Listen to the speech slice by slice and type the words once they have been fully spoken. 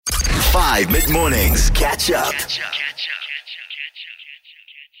5 mid-mornings. Catch up.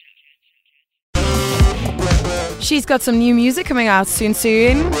 She's got some new music coming out soon.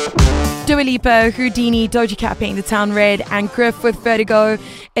 Dua Lipa, Houdini, Doja Cat Paint the Town Red, and Griff with Vertigo.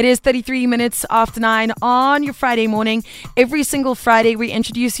 It is 33 minutes after 9 on your Friday morning. Every single Friday, we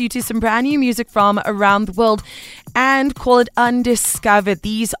introduce you to some brand new music from around the world and call it Undiscovered.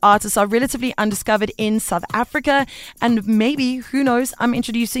 These artists are relatively undiscovered in South Africa, and maybe, who knows, I'm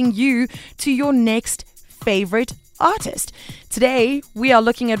introducing you to your next favorite artist. Today, we are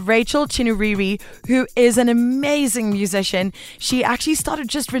looking at Rachel Chinouriri, who is an amazing musician. She actually started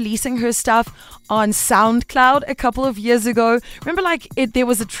just releasing her stuff on SoundCloud a couple of years ago. Remember, there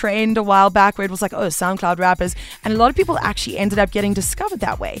was a trend a while back where it was like, oh, SoundCloud rappers. And a lot of people actually ended up getting discovered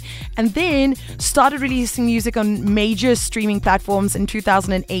that way. And then started releasing music on major streaming platforms in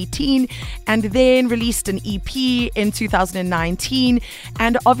 2018. And then released an EP in 2019.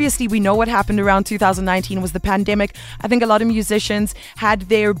 And obviously, we know what happened around 2019 was the pandemic. I think a lot of musicians had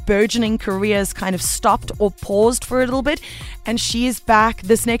their burgeoning careers kind of stopped or paused for a little bit, and she is back.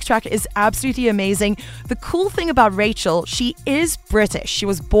 This next track is absolutely amazing. The cool thing about Rachel, she is British. She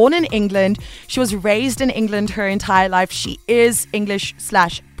was born in England. She was raised in England her entire life. She is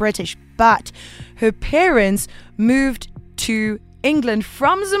English/British, but her parents moved to England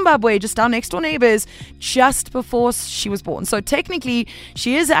from Zimbabwe, just our next door neighbors, just before she was born. So technically,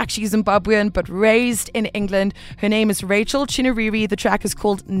 she is actually Zimbabwean, but raised in England. Her name is Rachel Chinouriri. The track is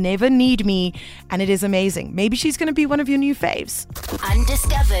called Never Need Me, and it is amazing. Maybe she's going to be one of your new faves.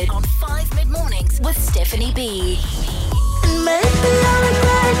 Undiscovered on 5 mid-mornings with Stephanie Be. Maybe I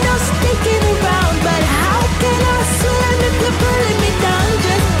regret not sticking around, but how can I swim if you're pulling me down?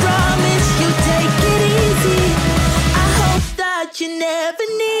 Just promise you take it easy. You never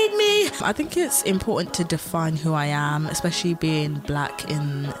need me. I think it's important to define who I am, especially being black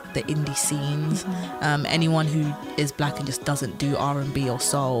in the indie scenes. Anyone who is black and just doesn't do R&B or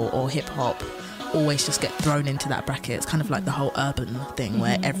soul or hip hop always just get thrown into that bracket. It's kind of like the whole urban thing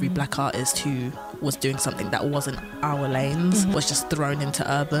where every black artist who was doing something that wasn't our lanes was just thrown into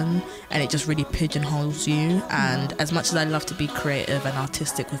urban, and it just really pigeonholes you. And as much as I love to be creative and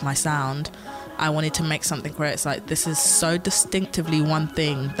artistic with my sound, I wanted to make something where it's like, this is so distinctively one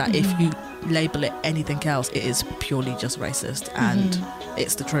thing that if you label it anything else, it is purely just racist, and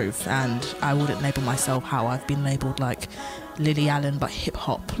it's the truth. And I wouldn't label myself how I've been labelled, like Lily Allen, but hip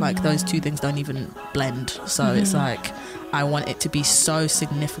hop. Like those two things don't even blend. So it's like, I want it to be so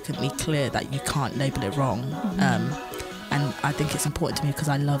significantly clear that you can't label it wrong. And I think it's important to me because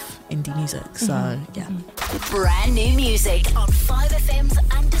I love indie music. So, yeah. Brand new music on 5FM's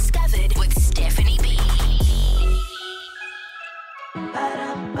Undiscovered with Stephanie B.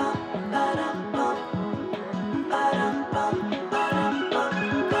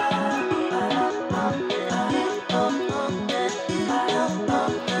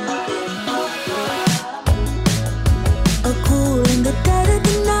 A cool in the dead of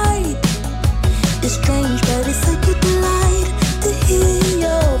the night. It's strange, but it's such a delight to hear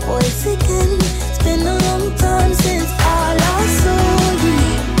your voice again. It's been a long time since I last saw you.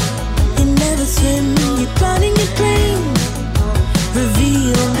 You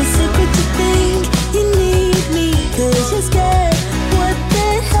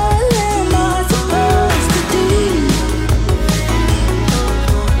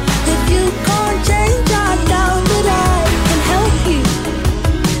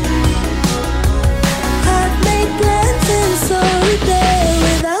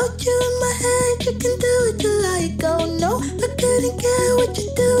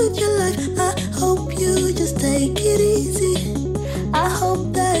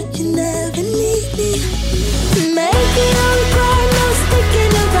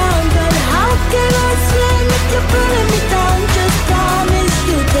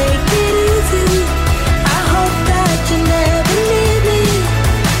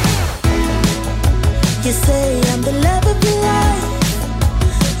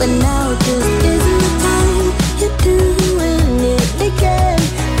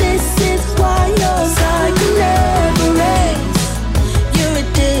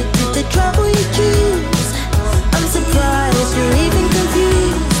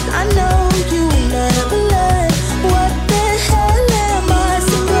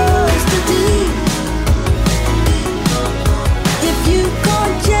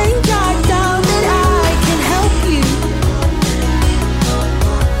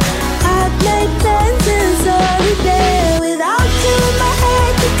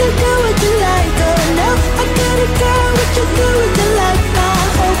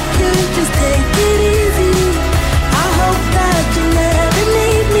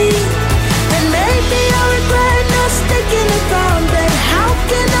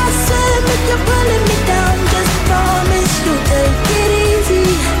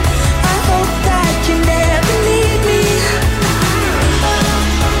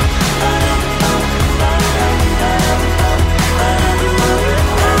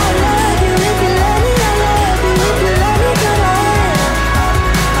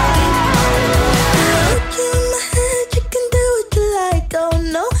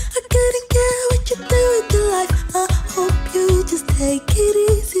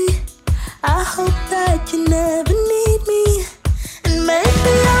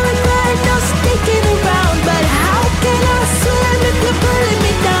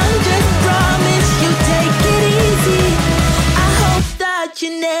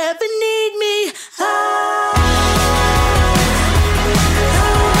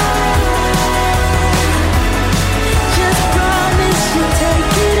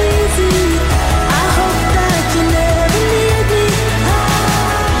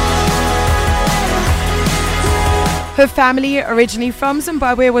Her family, originally from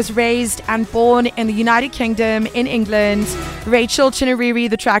Zimbabwe, was raised and born in the United Kingdom in England. Rachel Chinouriri,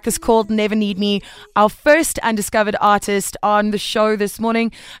 the track is called Never Need Me. Our first undiscovered artist on the show this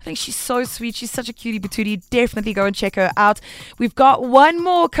morning. I think she's so sweet. She's such a cutie patootie. Definitely go and check her out. We've got one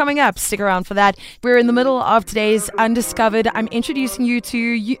more coming up. Stick around for that. We're in the middle of today's Undiscovered. I'm introducing you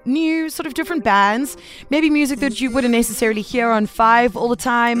to new sort of different bands. Maybe music that you wouldn't necessarily hear on 5 all the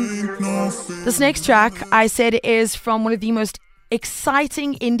time. This next track, I said, is from one of the most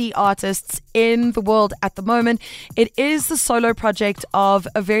exciting indie artists in the world at the moment. It is the solo project of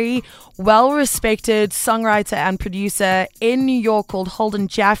a very well-respected songwriter and producer in New York called Holden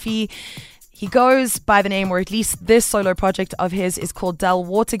Jaffe. He goes by the name, or at least this solo project of his is called Del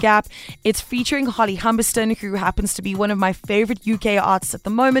Watergap. It's featuring Holly Humberstone, who happens to be one of my favorite UK artists at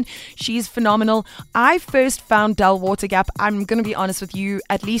the moment. She's phenomenal. I first found Del Watergap, I'm going to be honest with you,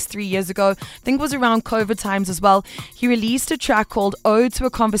 at least 3 years ago. I think it was around COVID times as well. He released a track called Ode to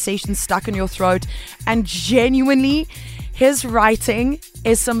a Conversation Stuck in Your Throat, and genuinely, his writing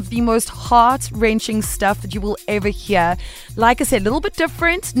is some of the most heart-wrenching stuff that you will ever hear. Like I said, a little bit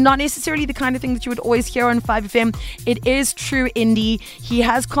different, not necessarily the kind of thing that you would always hear on 5FM. It is true indie. He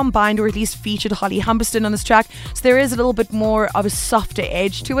has combined, or at least featured, Holly Humberstone on this track, so there is a little bit more of a softer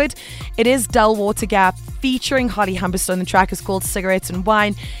edge to it. It is Del Watergap featuring Holly Humberstone. The track is called Cigarettes and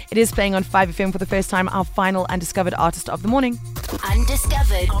Wine. It is playing on 5FM for the first time, our final Undiscovered artist of the morning.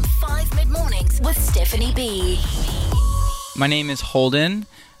 Undiscovered on 5 Mid-Mornings with Stephanie B. My name is Holden.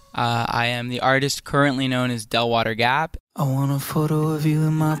 I am the artist currently known as Del Watergap. I want a photo of you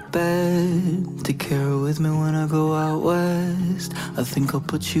in my bed to carry with me when I go out west. I think I'll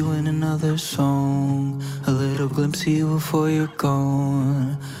put you in another song, a little glimpse of you before you're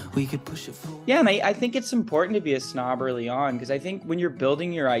gone. We could push it forward. Yeah, and I think it's important to be a snob early on, because I think when you're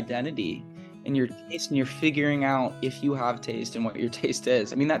building your identity and your taste and you're figuring out if you have taste and what your taste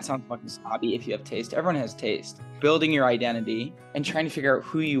is. I mean, that sounds fucking snobby. If you have taste, everyone has taste. Building your identity and trying to figure out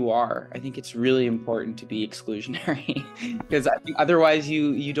who you are. I think it's really important to be exclusionary because I think otherwise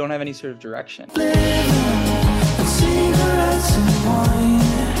you don't have any sort of direction. Cigarettes and wine,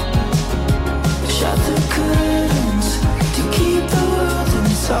 shut the curtains to keep the world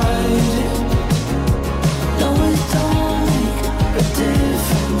inside. No, it don't make a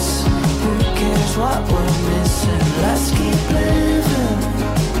difference. What we're missing, let's keep living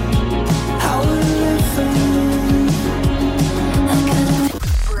how we're living.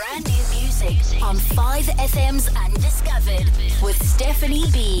 Brand new music on 5FM's Undiscovered with Stephanie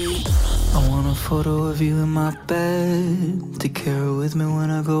B. I want a photo of you in my bed to carry with me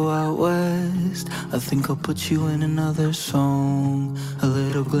when I go out west. I think I'll put you in another song, a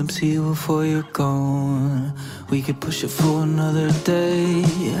little glimpse of you before you're gone. We could push it for another day.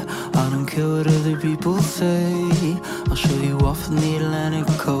 I don't care what other people say. I'll show you off on the Atlantic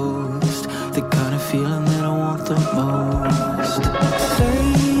coast, the kind of feeling that I want the most.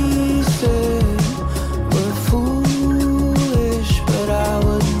 Face it, we're foolish, but I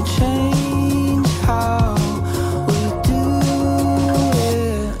wouldn't change how we do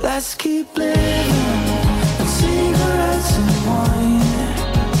it. Let's keep living on cigarettes and wine.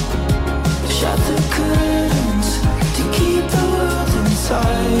 Shut the curtains to keep the world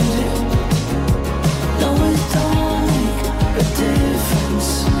inside. No, it don't make a difference.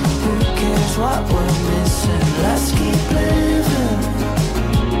 Who cares what we're missing? Let's keep living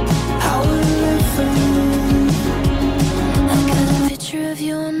how we're living. I got a picture of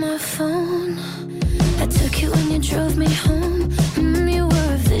you on my phone. I took it when you drove me home. You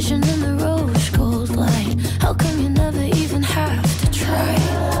were a vision in the rose gold light. How come you never even have to try?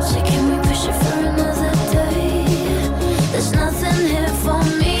 So can we push it for another day? There's nothing here for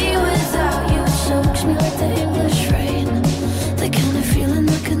me without you. It soaks me like the English rain, the kind of feeling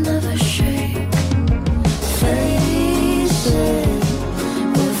I could never shake. Face it,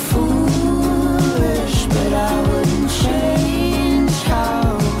 we're foolish, but I wouldn't change how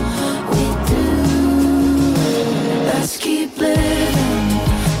we do it. Let's keep living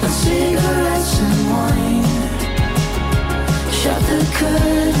on cigarettes and wine. Shut the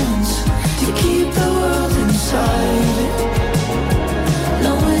curtains to keep the world inside.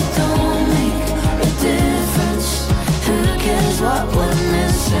 No, it don't make a difference. Who cares what we're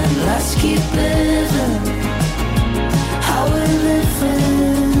missing? Let's keep living how we're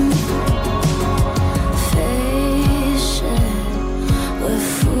living. Face it, we're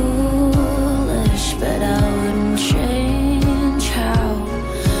foolish, but I wouldn't change how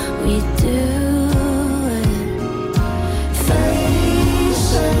we do it.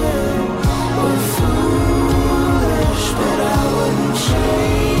 Face it, we're foolish, but I wouldn't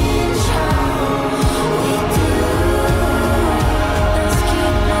change how we do it.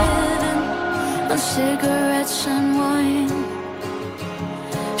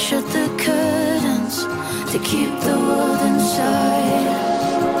 to keep the world inside.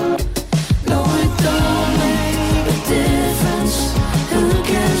 No, it don't make a difference. Who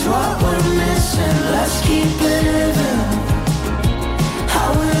cares what we're missing? Let's keep living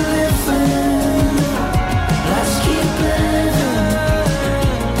how we're living. Let's keep living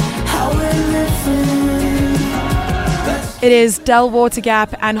how we're living. It is Del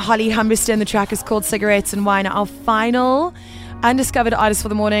Watergap and Holly Humberstone. The track is called Cigarettes and Wine. Our final undiscovered artist for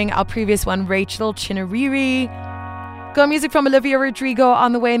the morning. Our previous one, Rachel Chinouriri. Got music from Olivia Rodrigo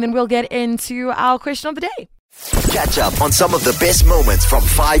on the way, and then we'll get into our question of the day. Catch up on some of the best moments from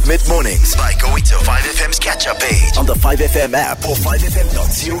 5 mid-mornings by going to 5FM's catch-up page on the 5FM app or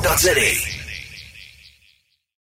 5FM.co.za.